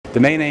The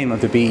main aim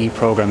of the BE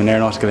programme in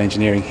Aeronautical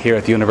Engineering here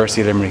at the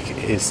University of Limerick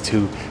is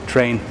to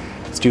train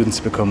students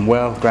to become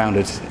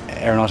well-grounded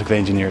aeronautical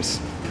engineers.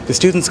 The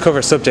students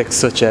cover subjects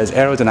such as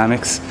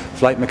aerodynamics,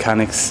 flight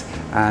mechanics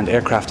and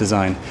aircraft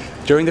design.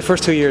 During the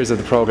first 2 years of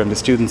the programme, the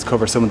students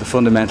cover some of the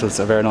fundamentals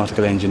of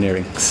aeronautical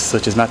engineering,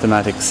 such as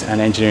mathematics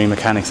and engineering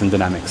mechanics and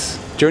dynamics.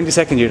 During the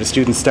second year, the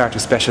students start to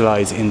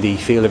specialise in the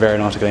field of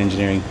aeronautical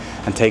engineering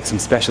and take some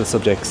special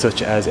subjects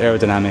such as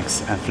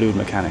aerodynamics and fluid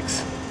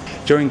mechanics.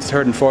 During the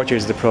third and fourth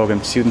years of the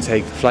programme, students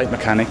take flight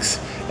mechanics,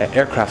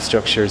 aircraft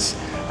structures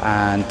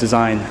and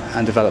design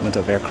and development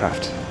of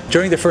aircraft.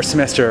 During the first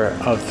semester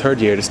of third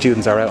year, the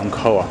students are out on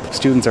co-op.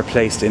 Students are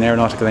placed in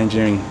aeronautical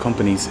engineering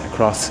companies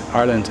across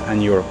Ireland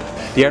and Europe.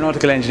 The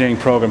aeronautical engineering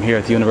programme here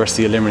at the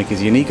University of Limerick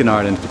is unique in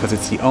Ireland because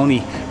it's the only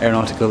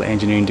aeronautical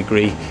engineering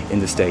degree in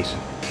the state.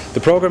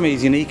 The programme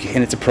is unique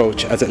in its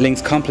approach as it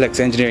links complex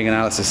engineering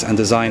analysis and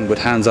design with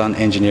hands-on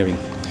engineering.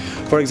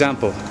 For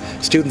example,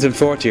 students in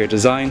fourth year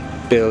design,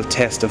 build,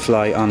 test and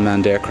fly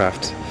unmanned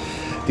aircraft.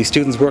 These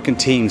students work in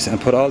teams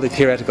and put all the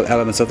theoretical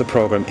elements of the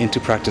programme into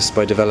practice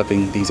by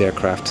developing these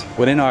aircraft.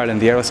 Within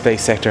Ireland, the aerospace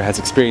sector has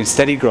experienced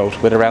steady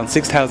growth with around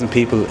 6,000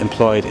 people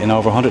employed in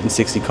over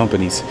 160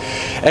 companies.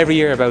 Every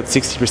year about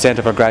 60%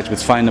 of our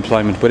graduates find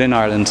employment within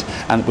Ireland,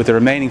 and with the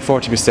remaining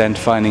 40%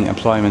 finding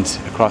employment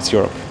across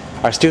Europe.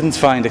 Our students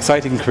find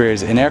exciting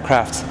careers in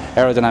aircraft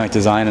aerodynamic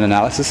design and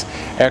analysis,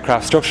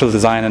 aircraft structural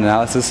design and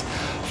analysis,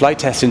 flight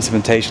test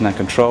instrumentation and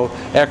control,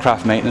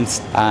 aircraft maintenance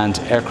and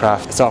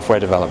aircraft software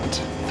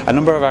development. A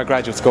number of our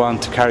graduates go on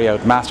to carry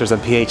out Masters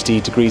and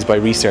PhD degrees by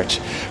research.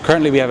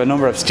 Currently we have a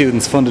number of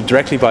students funded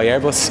directly by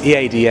Airbus,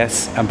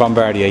 EADS and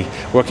Bombardier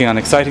working on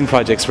exciting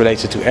projects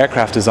related to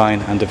aircraft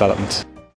design and development.